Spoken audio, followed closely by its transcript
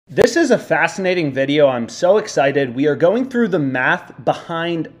This is a fascinating video. I'm so excited. We are going through the math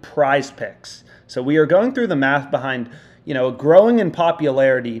behind PrizePicks. So we are going through the math behind, a growing in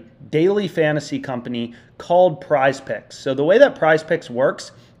popularity daily fantasy company called PrizePicks. So the way that PrizePicks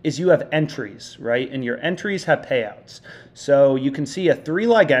works is you have entries, right? And your entries have payouts. So you can see a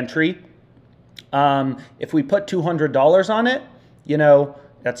 3-leg entry. If we put $200 on it,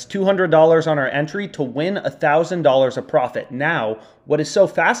 that's $200 on our entry to win $1,000 of profit. Now, what is so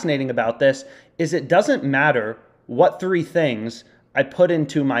fascinating about this is it doesn't matter what 3 things I put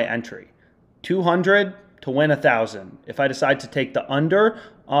into my entry. 200 to win 1,000. If I decide to take the under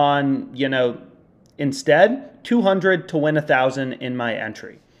on, instead, 200 to win 1,000 in my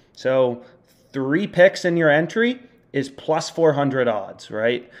entry. So 3 picks in your entry is plus 400 odds,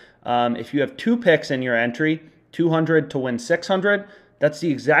 right? If you have 2 picks in your entry, 200 to win 600, that's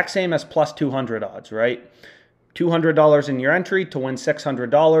the exact same as plus 200 odds, right? $200 in your entry to win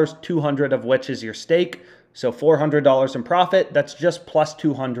 $600, 200 of which is your stake. So $400 in profit, that's just plus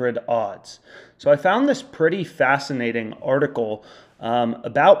 200 odds. So I found this pretty fascinating article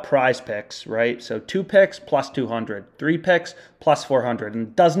about PrizePicks, right? So 2 picks plus 200, 3 picks plus 400, and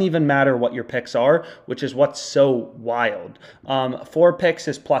it doesn't even matter what your picks are, which is what's so wild. 4 picks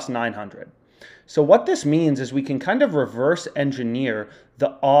is plus 900. So what this means is we can kind of reverse engineer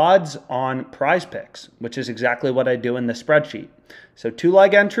the odds on PrizePicks, which is exactly what I do in the spreadsheet. So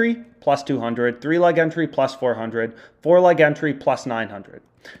 2-leg entry plus 200, 3-leg entry plus 400, 4-leg entry plus 900.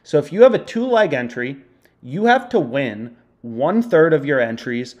 So if you have a 2-leg entry, you have to win 1/3 of your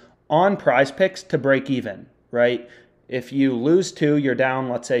entries on PrizePicks to break even, right? If you lose 2, you're down,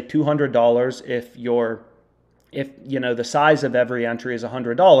 let's say $200. If the size of every entry is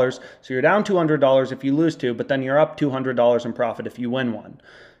 $100, so you're down $200 if you lose 2, but then you're up $200 in profit if you win 1.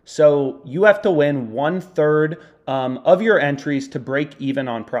 So you have to win 1/3 of your entries to break even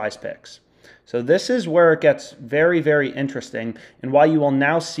on PrizePicks. So this is where it gets very, very interesting, and why you will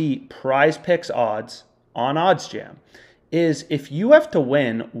now see PrizePicks odds on OddsJam is if you have to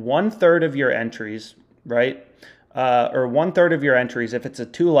win 1/3 of your entries, right, or 1/3 of your entries if it's a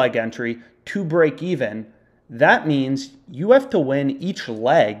 2-leg entry to break even. That means you have to win each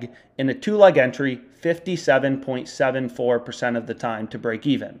leg in a 2-leg entry 57.74% of the time to break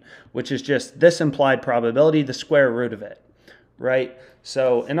even, which is just this implied probability, the square root of it, right?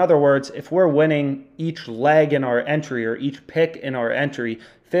 So in other words, if we're winning each leg in our entry or each pick in our entry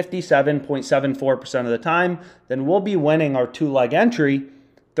 57.74% of the time, then we'll be winning our 2-leg entry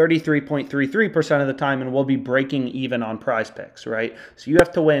 33.33% of the time, and we'll be breaking even on PrizePicks, right? So you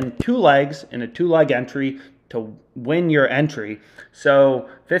have to win 2 legs in a 2-leg entry to win your entry. So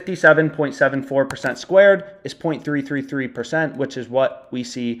 57.74% squared is 0.333%, which is what we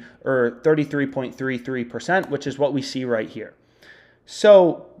see, or 33.33%, which is what we see right here.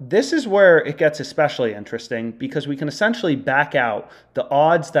 So this is where it gets especially interesting because we can essentially back out the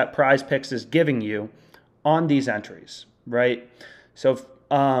odds that PrizePicks is giving you on these entries, right? So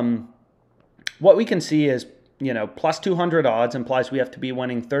what we can see is, plus 200 odds implies we have to be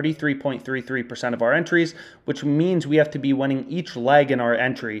winning 33.33% of our entries, which means we have to be winning each leg in our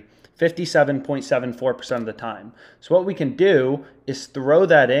entry 57.74% of the time. So what we can do is throw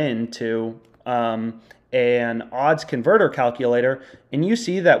that into an odds converter calculator, and you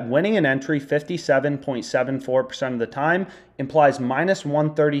see that winning an entry 57.74% of the time implies minus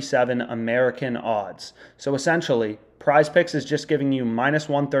 137 American odds. So essentially, PrizePicks is just giving you minus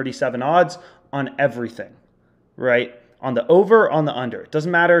 137 odds on everything, right? On the over, on the under. It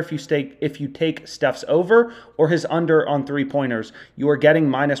doesn't matter if you take Steph's over or his under on 3-pointers, you are getting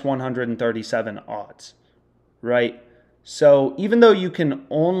minus 137 odds, right? So even though you can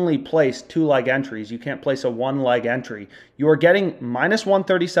only place 2-leg entries, you can't place a 1-leg entry, you are getting minus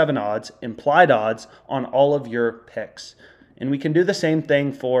 137 odds, implied odds, on all of your picks. And we can do the same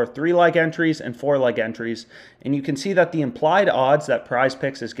thing for 3-leg entries and 4-leg entries. And you can see that the implied odds that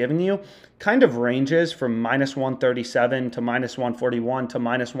PrizePicks is giving you kind of ranges from minus 137 to minus 141 to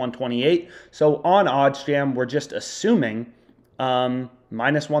minus 128. So on OddsJam, we're just assuming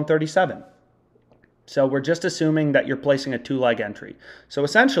minus 137. So we're just assuming that you're placing a 2-leg entry. So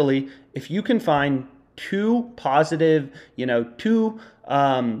essentially, if you can find 2 positive,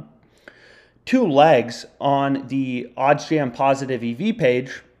 two legs on the OddsJam Positive EV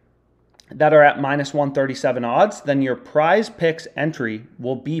page that are at minus 137 odds, then your PrizePicks entry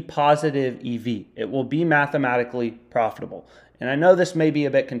will be positive EV. It will be mathematically profitable. And I know this may be a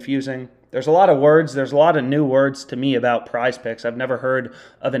bit confusing. There's a lot of words. There's a lot of new words to me about PrizePicks. I've never heard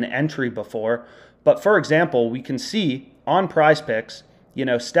of an entry before. But for example, we can see on PrizePicks,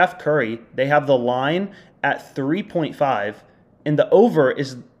 Steph Curry, they have the line at 3.5, and the over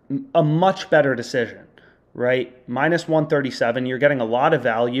is a much better decision, right? Minus 137, you're getting a lot of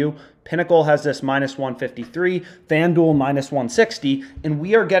value. Pinnacle has this minus 153, FanDuel minus 160, and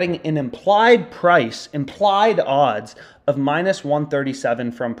we are getting an implied price, implied odds of minus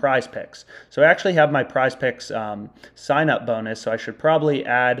 137 from PrizePicks. So I actually have my PrizePicks sign-up bonus, so I should probably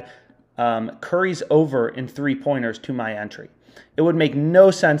add Curry's over in 3-pointers to my entry. It would make no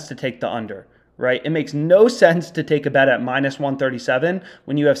sense to take the under, right? It makes no sense to take a bet at minus 137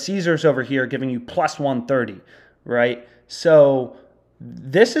 when you have Caesars over here giving you plus 130, right? So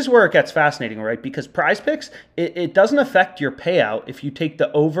this is where it gets fascinating, right? Because PrizePicks, it doesn't affect your payout if you take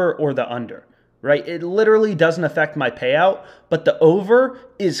the over or the under, right? It literally doesn't affect my payout, but the over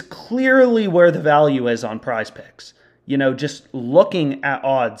is clearly where the value is on PrizePicks, you know, just looking at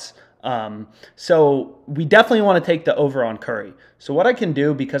odds. So we definitely want to take the over on Curry. So what I can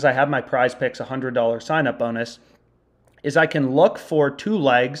do, because I have my PrizePicks $100 sign-up bonus, is I can look for 2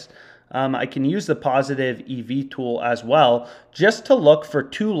 legs. I can use the Positive EV Tool as well, just to look for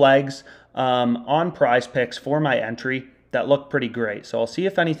 2 legs on PrizePicks for my entry that look pretty great. So I'll see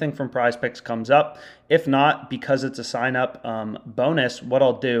if anything from PrizePicks comes up. If not, because it's a sign-up bonus, what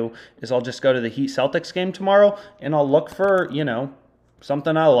I'll do is I'll just go to the Heat Celtics game tomorrow, and I'll look for, you know,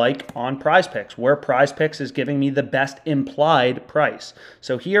 something I like on PrizePicks, where PrizePicks is giving me the best implied price.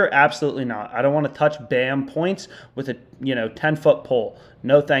 So here, absolutely not. I don't want to touch BAM points with a 10-foot pole.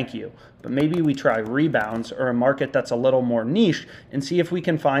 No, thank you. But maybe we try rebounds or a market that's a little more niche and see if we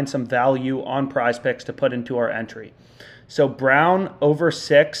can find some value on PrizePicks to put into our entry. So Brown over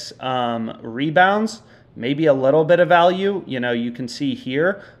 6 rebounds, maybe a little bit of value. You know, you can see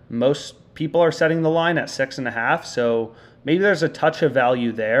here most people are setting the line at 6.5. So maybe there's a touch of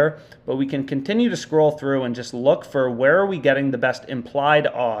value there, but we can continue to scroll through and just look for where are we getting the best implied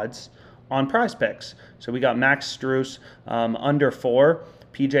odds on PrizePicks. So we got Max Strus under 4,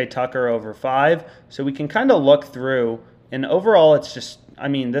 PJ Tucker over 5. So we can kind of look through, and overall it's just, I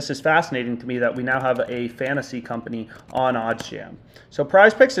mean, this is fascinating to me that we now have a fantasy company on OddsJam. So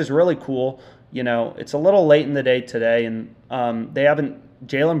PrizePicks is really cool. You know, it's a little late in the day today, and they haven't,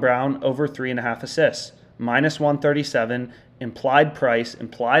 Jaylen Brown over 3.5 assists. Minus 137, implied price,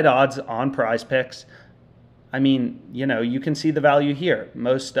 implied odds on PrizePicks. I mean, you know, you can see the value here.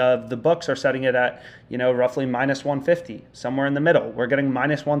 Most of the books are setting it at, you know, roughly minus 150, somewhere in the middle. We're getting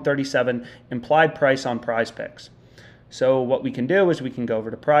minus 137 implied price on PrizePicks. So what we can do is we can go over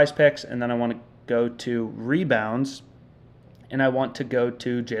to PrizePicks, and then I want to go to rebounds, and I want to go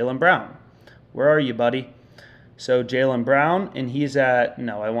to Jaylen Brown. Where are you, buddy? So Jaylen Brown, and he's at,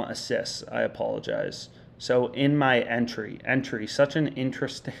 no, I want assists. I apologize. So in my entry, such an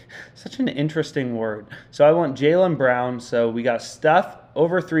interesting word. So I want Jaylen Brown. So we got Steph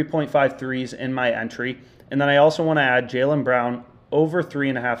over 3.5 threes in my entry. And then I also want to add Jaylen Brown over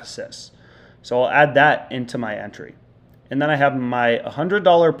 3.5 assists. So I'll add that into my entry. And then I have my $100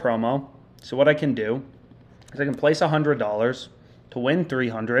 promo. So what I can do is I can place $100 to win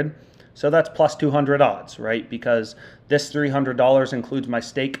 $300. So that's plus 200 odds, right? Because this $300 includes my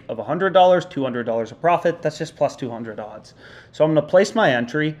stake of $100, $200 of profit. That's just plus 200 odds. So I'm going to place my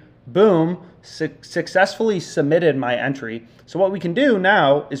entry. Boom, successfully submitted my entry. So what we can do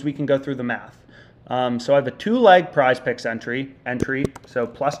now is we can go through the math. So I have a 2-leg PrizePicks entry, so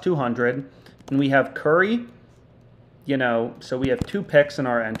plus 200. And we have Curry, you know, so we have 2 picks in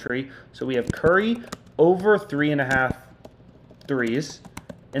our entry. So we have Curry over 3.5 threes.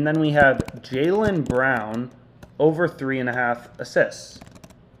 And then we have Jaylen Brown over 3.5 assists.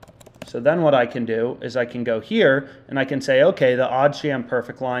 So then what I can do is I can go here and I can say, okay, the OddsJam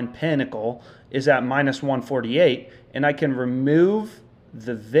Perfect Line Pinnacle is at minus 148, and I can remove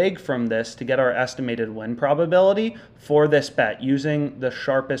the VIG from this to get our estimated win probability for this bet using the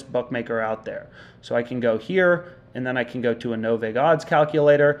sharpest bookmaker out there. So I can go here, and then I can go to a no VIG odds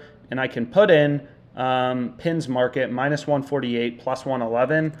calculator, and I can put in pins market minus 148 plus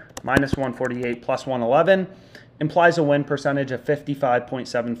 111, minus 148 plus 111 implies a win percentage of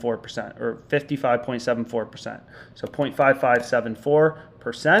 55.74% or 55.74%. So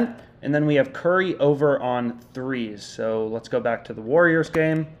 0.5574%. And then we have Curry over on threes. So let's go back to the Warriors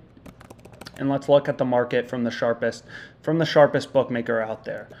game and let's look at the market from the sharpest bookmaker out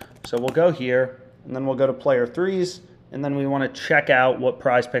there. So we'll go here and then we'll go to player threes. And then we want to check out what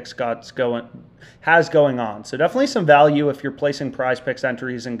PrizePicks has going on. So definitely some value if you're placing PrizePicks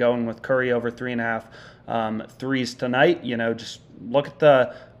entries and going with Curry over 3.5 threes tonight. You know, just look at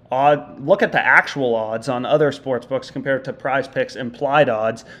the actual odds on other sports books compared to PrizePicks implied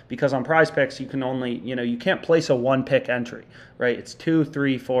odds, because on PrizePicks you can only, you can't place a 1-pick entry, right? It's 2,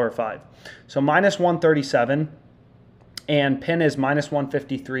 3, 4, or 5. So minus 137. And pin is minus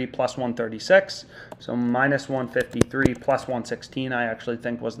 153 plus 136. So minus 153 plus 116, I actually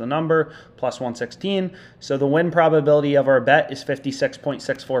think was the number, plus 116. So the win probability of our bet is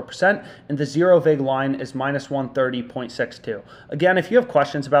 56.64%, and the zero vig line is minus 130.62. Again, if you have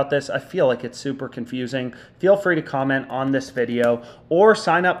questions about this, I feel like it's super confusing, feel free to comment on this video or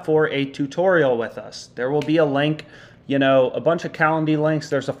sign up for a tutorial with us. There will be a link, you know, a bunch of Calendly links.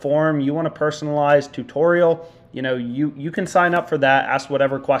 There's a forum. You want a personalized tutorial, you know, you can sign up for that, ask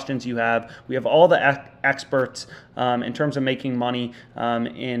whatever questions you have. We have all the experts in terms of making money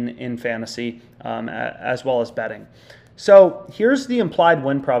in fantasy as well as betting. So here's the implied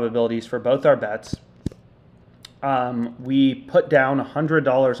win probabilities for both our bets. We put down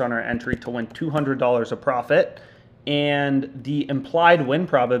 $100 on our entry to win $200 of profit. And the implied win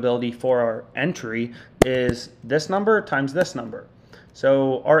probability for our entry is this number times this number.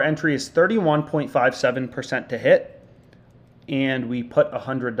 So our entry is 31.57% to hit, and we put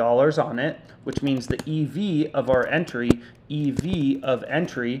 $100 on it, which means the EV of our entry, EV of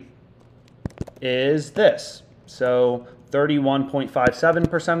entry, is this. So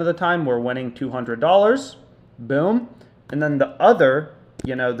 31.57% of the time we're winning $200, boom. And then the other,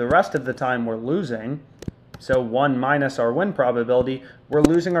 you know, the rest of the time we're losing. So 1 minus our win probability, we're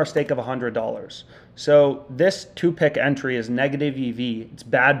losing our stake of $100. So this two-pick entry is negative EV. It's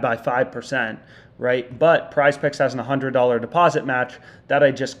bad by 5%, right? But PrizePicks has an $100 deposit match that I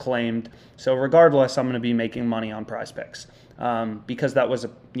just claimed. So regardless, I'm going to be making money on PrizePicks because that was,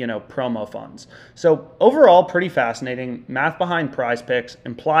 you know, promo funds. So overall, pretty fascinating. Math behind PrizePicks,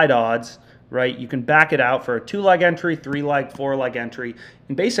 implied odds, right? You can back it out for a 2-leg entry, 3-leg, 4-leg entry.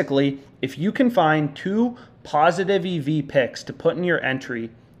 And basically, if you can find 2 positive EV picks to put in your entry,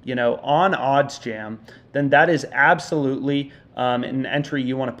 you know, on OddsJam, then that is absolutely an entry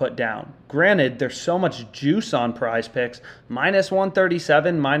you want to put down. Granted, there's so much juice on PrizePicks. Minus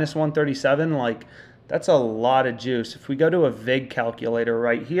 137, minus 137, like, that's a lot of juice. If we go to a VIG calculator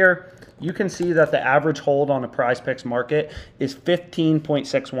right here, you can see that the average hold on a PrizePicks market is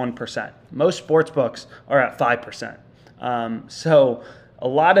 15.61%. Most sports books are at 5%. So a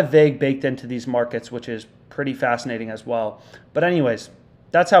lot of VIG baked into these markets, which is pretty fascinating as well. But anyways,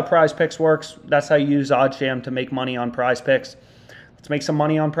 that's how PrizePicks works. That's how you use OddsJam to make money on PrizePicks. Let's make some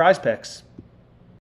money on PrizePicks.